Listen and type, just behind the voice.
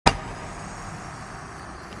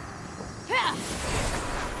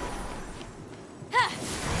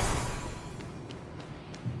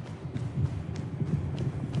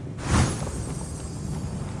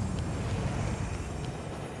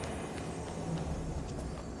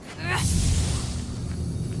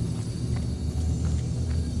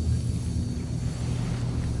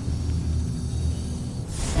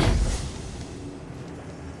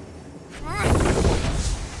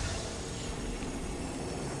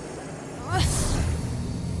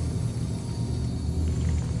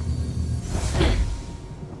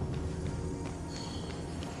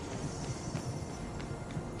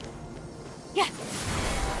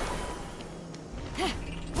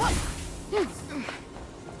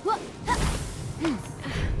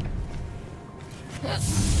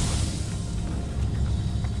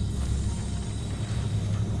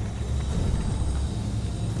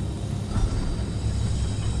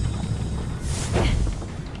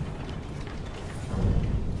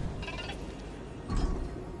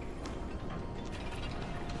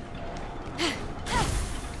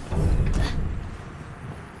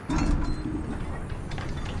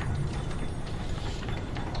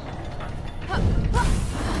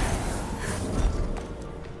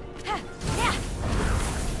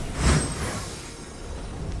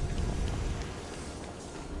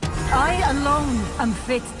I alone am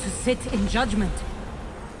fit to sit in judgment.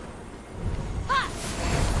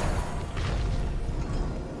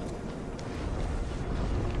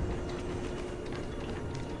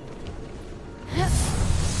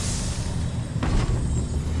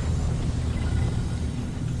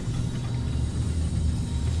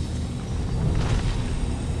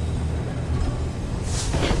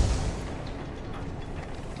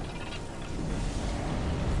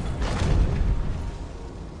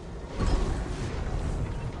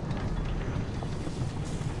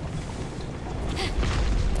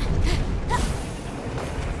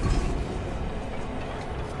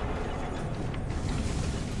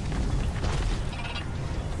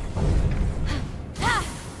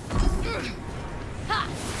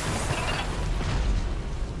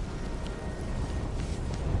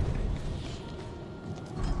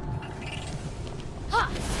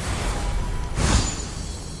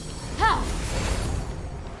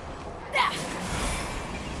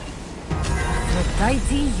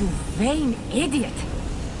 Aphrodite, you vain idiot!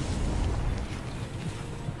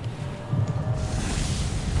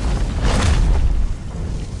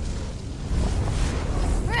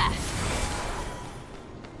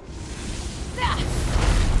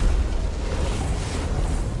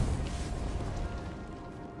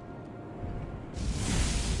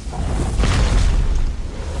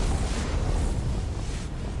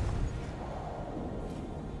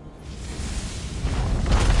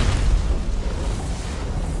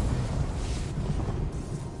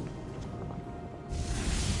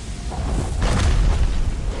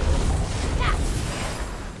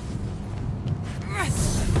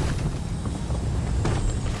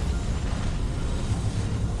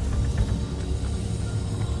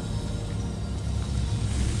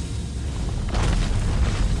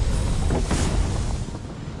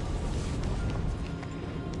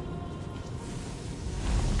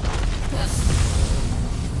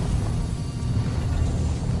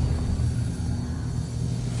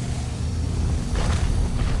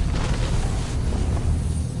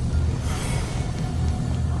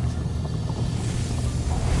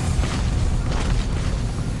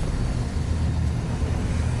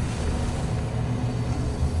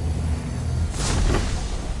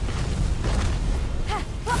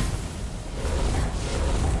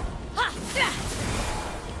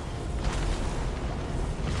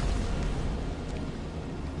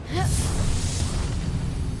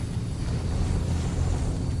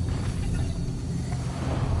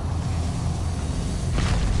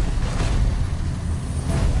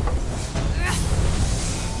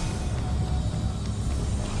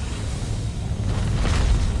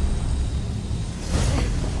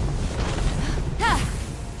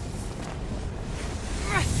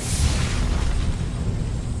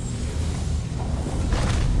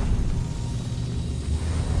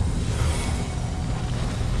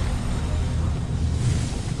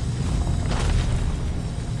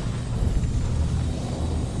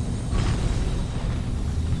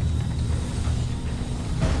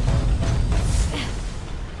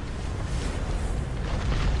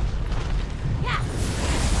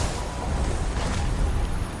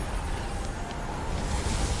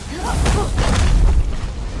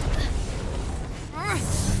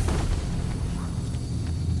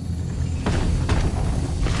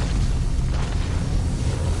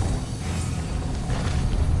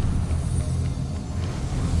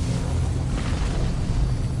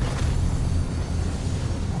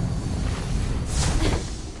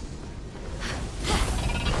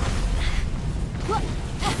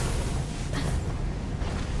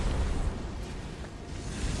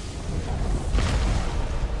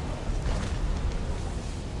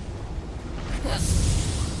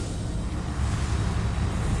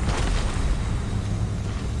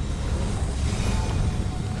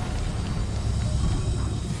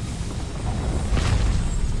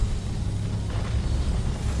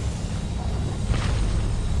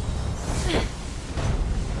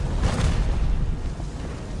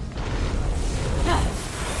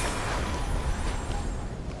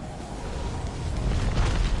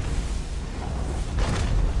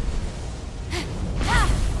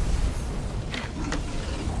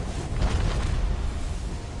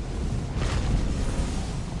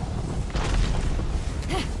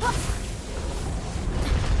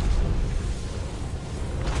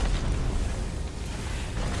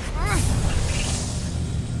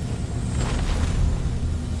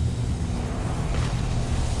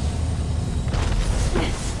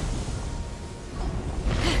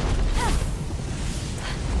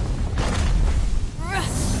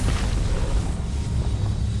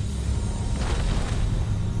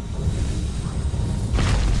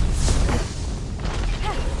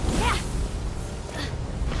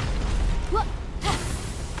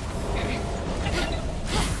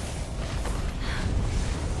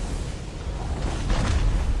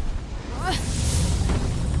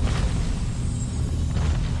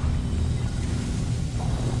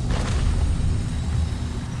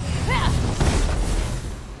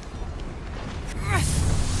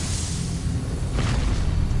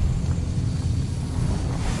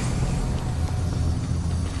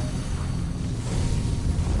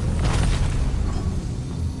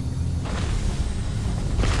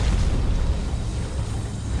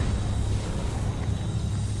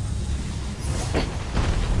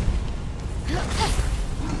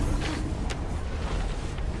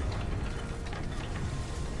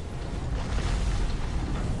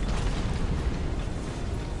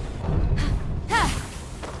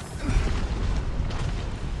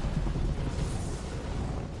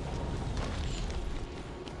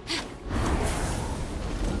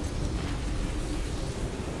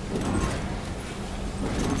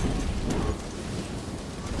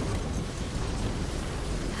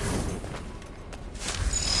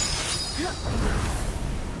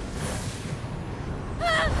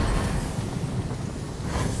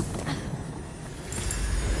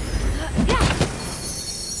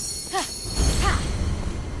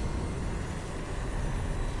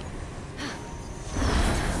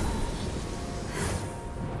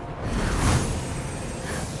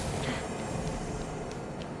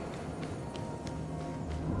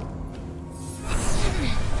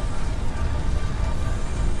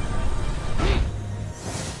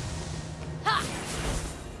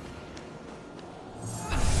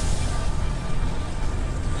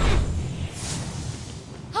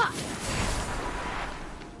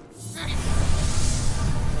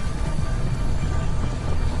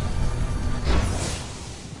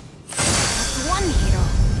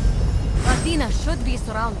 should be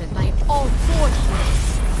surrounded by all four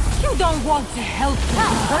heroes. You don't want to help your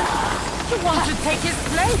brother. You want to take his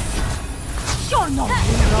place. You're no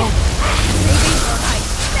hero. Maybe you're right.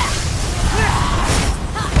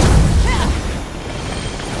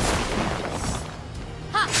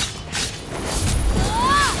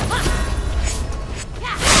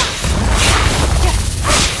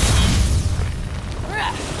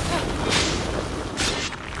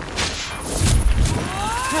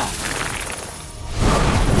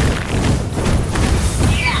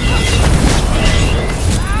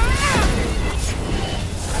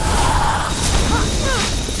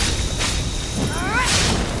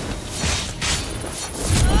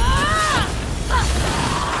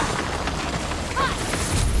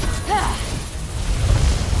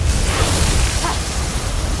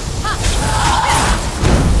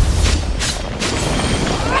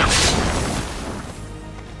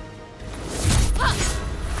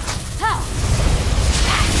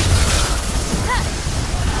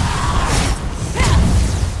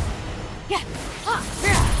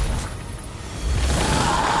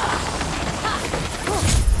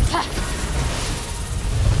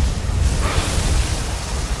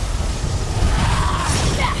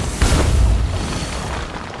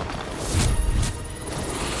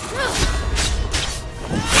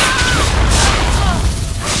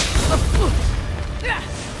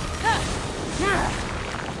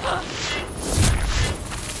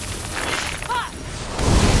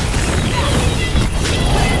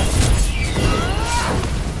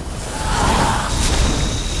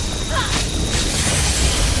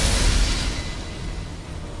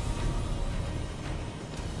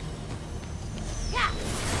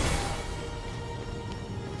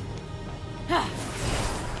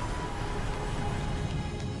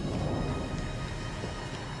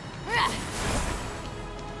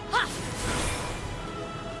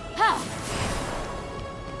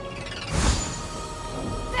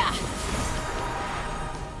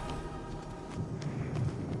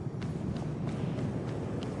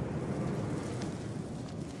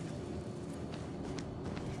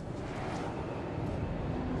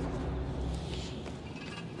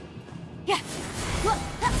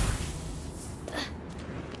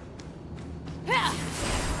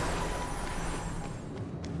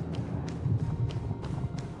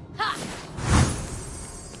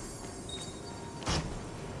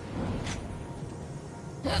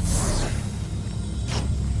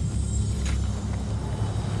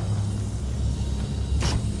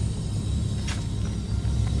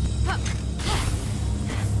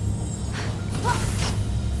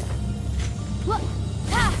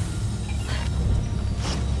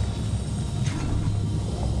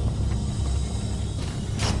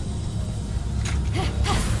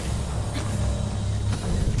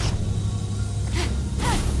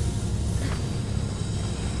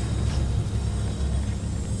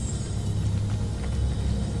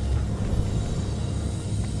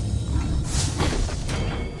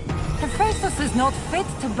 Hephaestus is not fit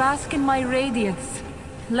to bask in my radiance,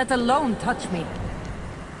 let alone touch me.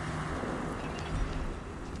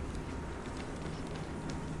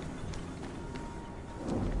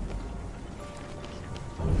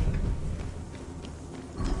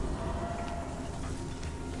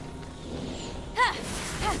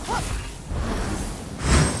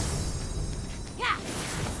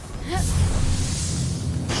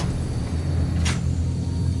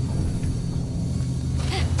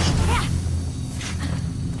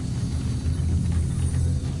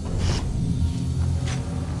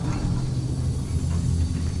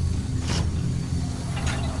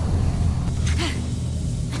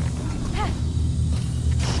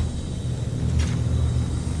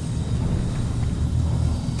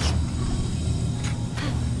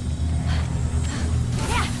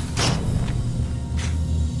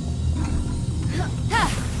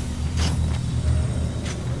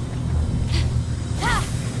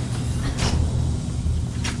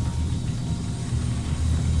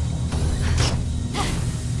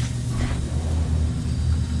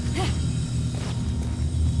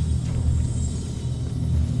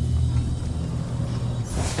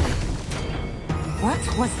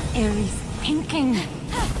 What was Ares thinking? The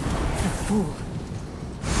fool.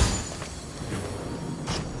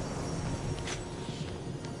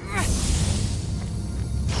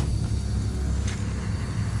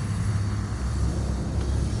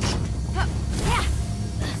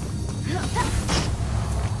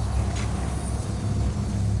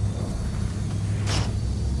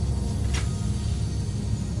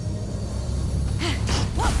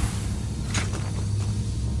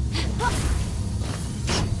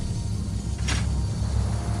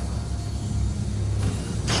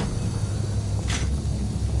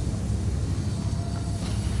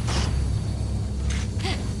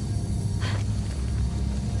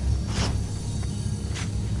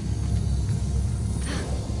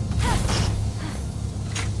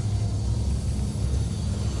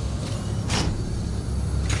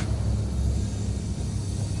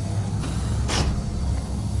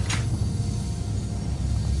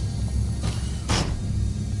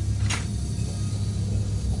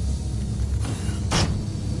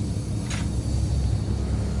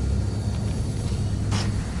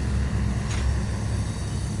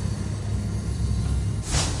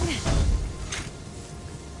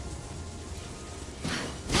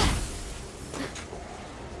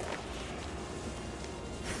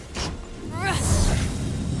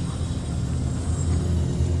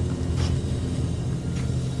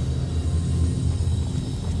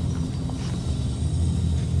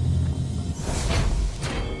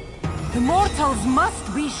 Immortals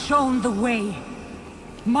must be shown the way.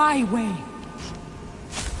 My way.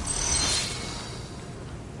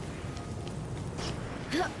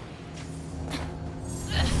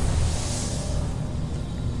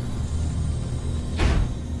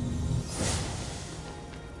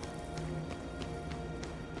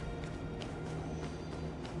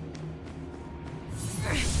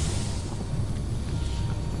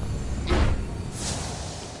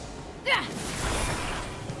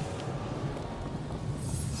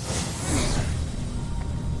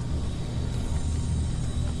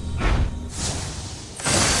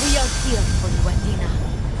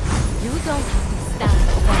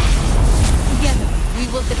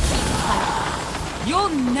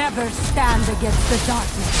 Never stand against the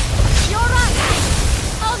darkness. You're right!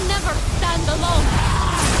 I'll never stand alone!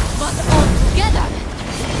 But all together,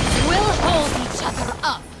 we'll hold each other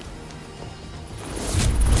up!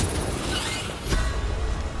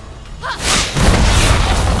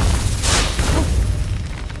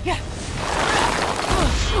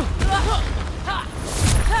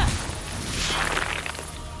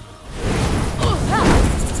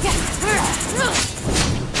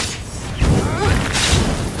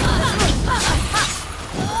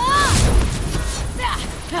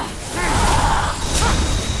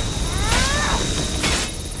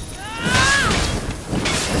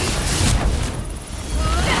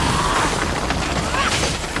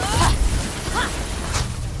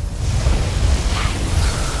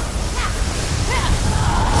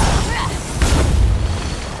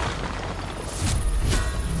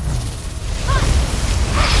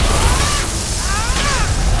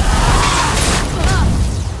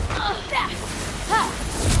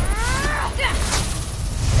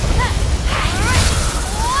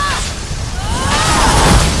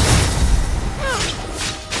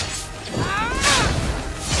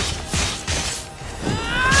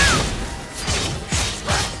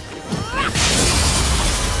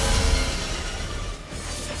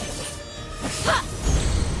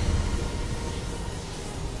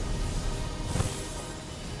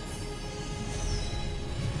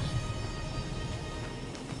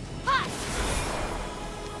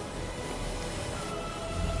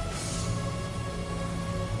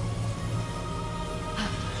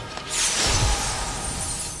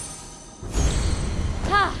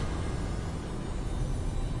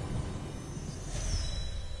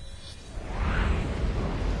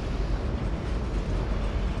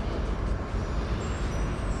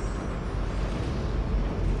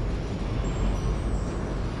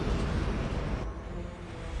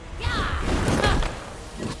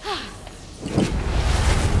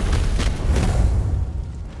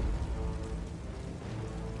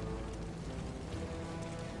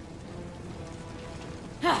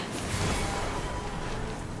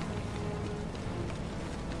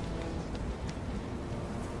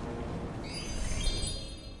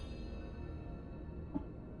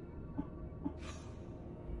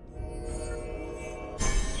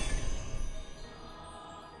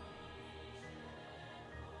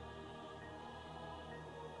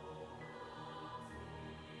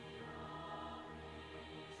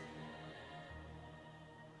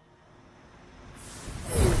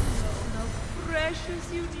 Precious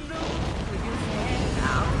you look with your head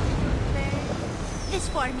out your leg. This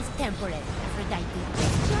form is temporary, Aphrodite.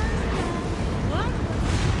 What?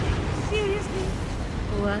 Seriously?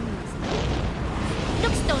 One must.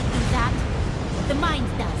 Looks don't do that. The mind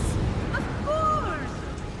does. Of course!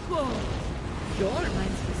 Of course! Your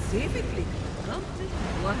mind specifically accomplished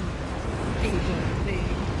one able thing.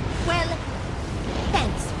 Well,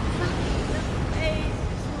 thanks. The face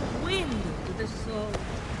is wind to the soul.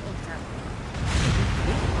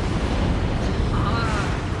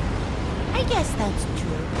 I guess that's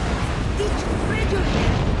true. Did you spread your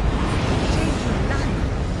hair? Change your life.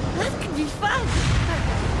 That could be fun.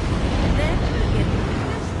 Then we'll get the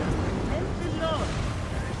crystals and help the Lord.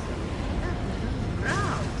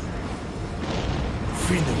 Proud.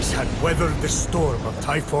 Phoenix had weathered the storm of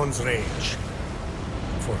Typhon's rage.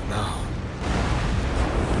 For now.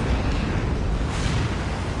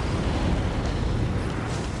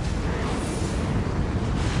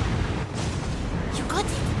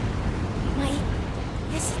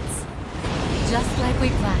 Just like we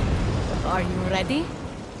planned. Are you ready?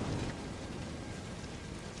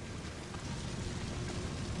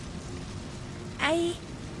 I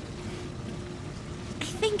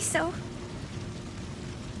think so.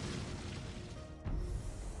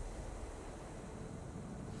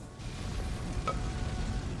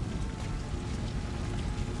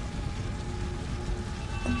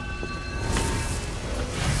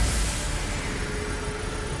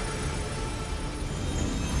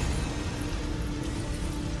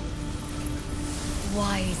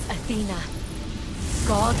 Athena.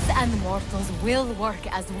 Gods and mortals will work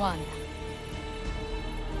as one.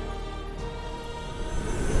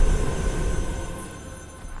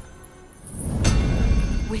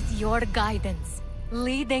 With your guidance,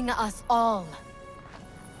 leading us all.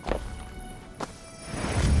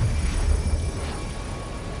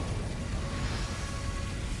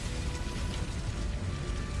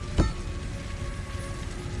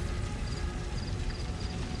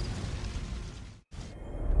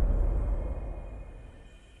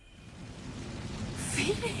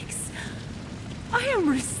 Phoenix, I am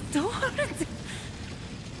restored.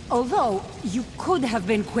 Although, you could have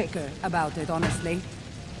been quicker about it, honestly.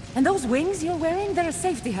 And those wings you're wearing, they're a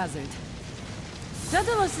safety hazard.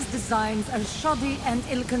 Daedalus's designs are shoddy and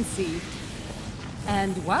ill-conceived.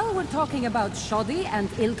 And while we're talking about shoddy and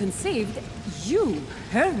ill-conceived, you,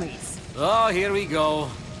 Hermes. Oh, here we go.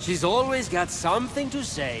 She's always got something to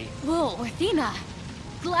say. Whoa, Athena.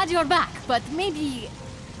 Glad you're back, but maybe...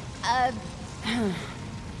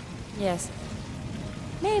 Yes.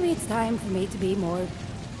 Maybe it's time for me to be more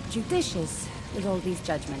judicious with all these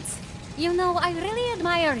judgments. You know, I really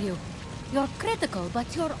admire you. You're critical,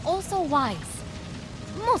 but you're also wise.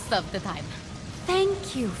 Most of the time.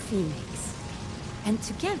 Thank you, Phoenix. And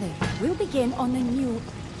together, we'll begin on a new,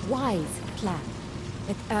 wise plan.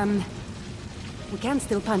 But, we can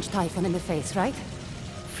still punch Typhon in the face, right?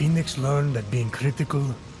 Phoenix learned that being critical,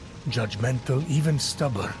 judgmental, even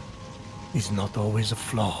stubborn, is not always a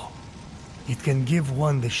flaw. It can give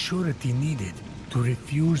one the surety needed to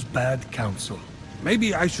refuse bad counsel.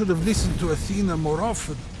 Maybe I should have listened to Athena more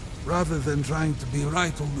often, rather than trying to be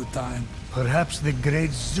right all the time. Perhaps the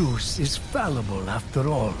great Zeus is fallible after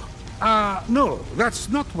all. No, that's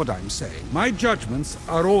not what I'm saying. My judgments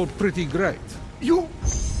are all pretty great. You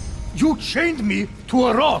chained me to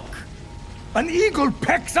a rock! An eagle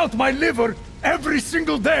pecks out my liver every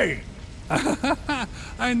single day!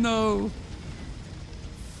 I know.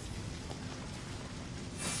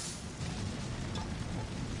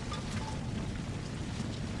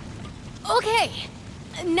 Okay,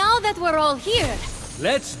 now that we're all here...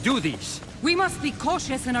 Let's do this. We must be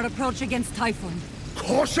cautious in our approach against Typhon.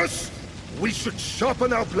 Cautious? We should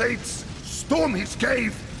sharpen our blades, storm his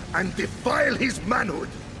cave, and defile his manhood.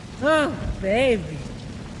 Oh, baby.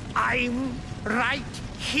 I'm right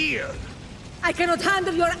here. I cannot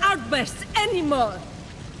handle your outbursts anymore.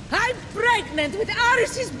 I'm pregnant with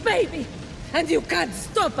Ares' baby, and you can't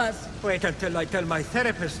stop us. Wait until I tell my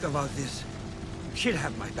therapist about this. She'll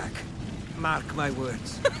have my back. Mark my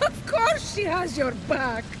words. Of course she has your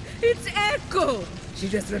back. It's Echo. She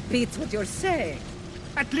just repeats what you're saying.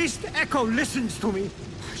 At least Echo listens to me.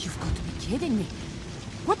 You've got to be kidding me.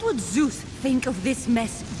 What would Zeus think of this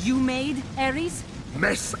mess you made, Ares?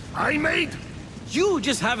 Mess I made? You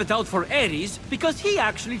just have it out for Ares because he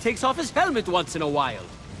actually takes off his helmet once in a while.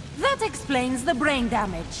 That explains the brain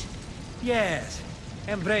damage. Yes.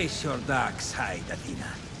 Embrace your dark side,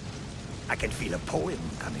 Athena. I can feel a poem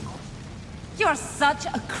coming on. You're such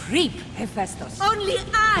a creep, Hephaestus. Only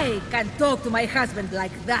I can talk to my husband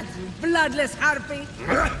like that, you bloodless harpy.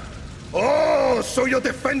 Oh, so you're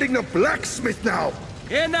defending the blacksmith now?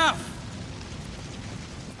 Enough!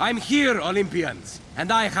 I'm here, Olympians,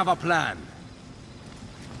 and I have a plan.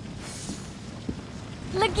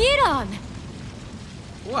 Lagiron!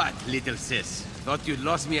 What, little sis? Thought you'd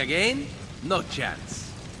lost me again? No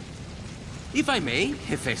chance. If I may,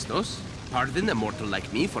 Hephaestus, pardon a mortal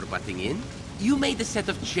like me for butting in. You made a set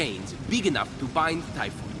of chains big enough to bind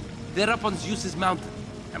Typhon. They're up on Zeus's mountain.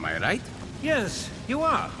 Am I right? Yes, you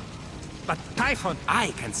are. But Typhon...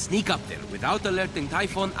 I can sneak up there without alerting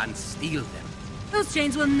Typhon and steal them. Those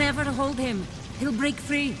chains will never hold him. He'll break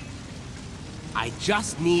free. I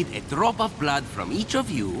just need a drop of blood from each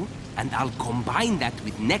of you, and I'll combine that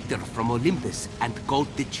with nectar from Olympus and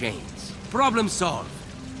coat the chains. Problem solved.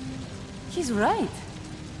 He's right.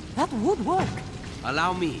 That would work.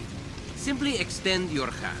 Allow me. Simply extend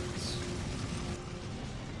your hands.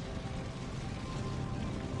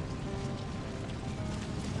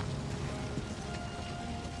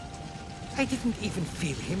 I didn't even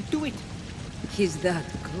feel him do it. He's that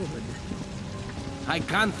good. I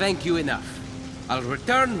can't thank you enough. I'll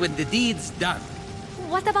return when the deed's done.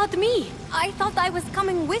 What about me? I thought I was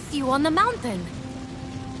coming with you on the mountain.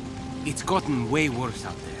 It's gotten way worse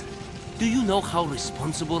out there. Do you know how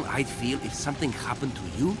responsible I'd feel if something happened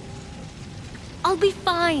to you? I'll be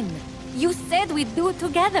fine. You said we'd do it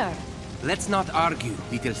together. Let's not argue,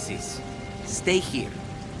 little sis. Stay here.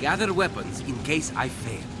 Gather weapons in case I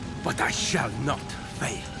fail. But I shall not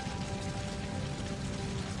fail.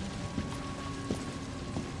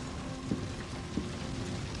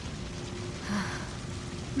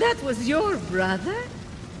 That was your brother?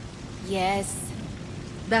 Yes.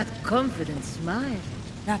 That confident smile.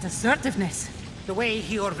 That assertiveness. The way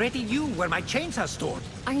he already knew where my chains are stored.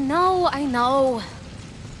 I know, I know.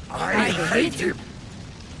 I hate him!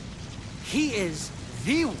 He is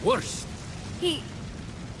the worst. He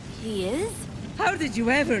is? How did you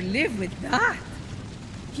ever live with that?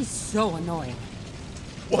 He's so annoying.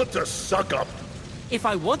 What a suck-up! If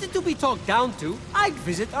I wanted to be talked down to, I'd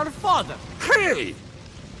visit our father. Hey!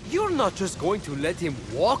 You're not just going to let him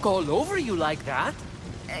walk all over you like that.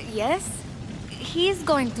 Yes? He's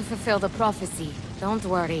going to fulfill the prophecy. Don't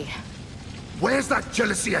worry. Where's that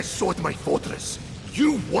jealousy I saw at my fortress?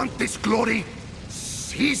 You want this glory?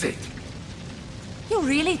 Seize it! You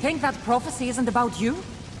really think that prophecy isn't about you?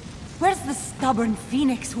 Where's the stubborn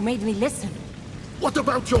phoenix who made me listen? What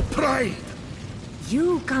about your pride?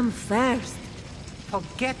 You come first.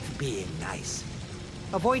 Forget being nice.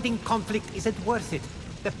 Avoiding conflict isn't worth it.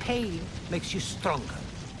 The pain makes you stronger.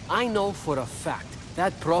 I know for a fact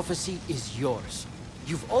that prophecy is yours.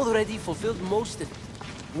 You've already fulfilled most of it.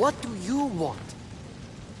 What do you want?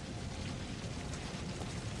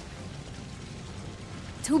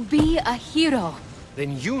 To be a hero.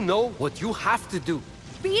 Then you know what you have to do.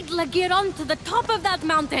 Beat Lagiron to the top of that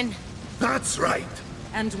mountain. That's right!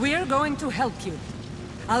 And we're going to help you.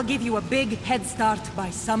 I'll give you a big head start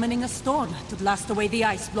by summoning a storm to blast away the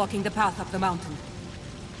ice blocking the path up the mountain.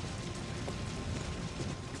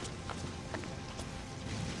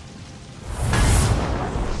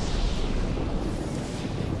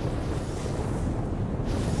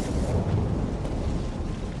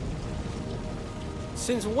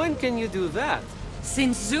 Since when can you do that?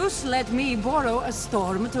 Since Zeus let me borrow a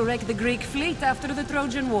storm to wreck the Greek fleet after the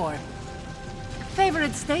Trojan War.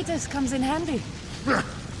 Favorite status comes in handy.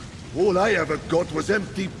 All I ever got was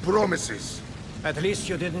empty promises. At least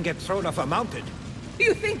you didn't get thrown off a mountain.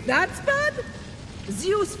 You think that's bad?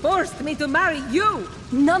 Zeus forced me to marry you!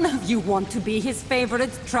 None of you want to be his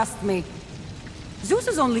favorite, trust me. Zeus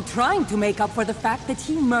is only trying to make up for the fact that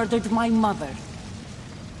he murdered my mother.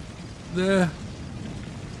 They're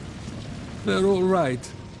all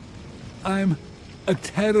right. I'm a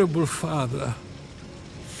terrible father.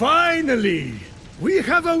 Finally! We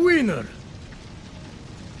have a winner!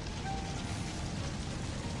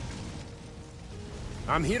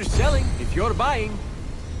 I'm here selling if you're buying.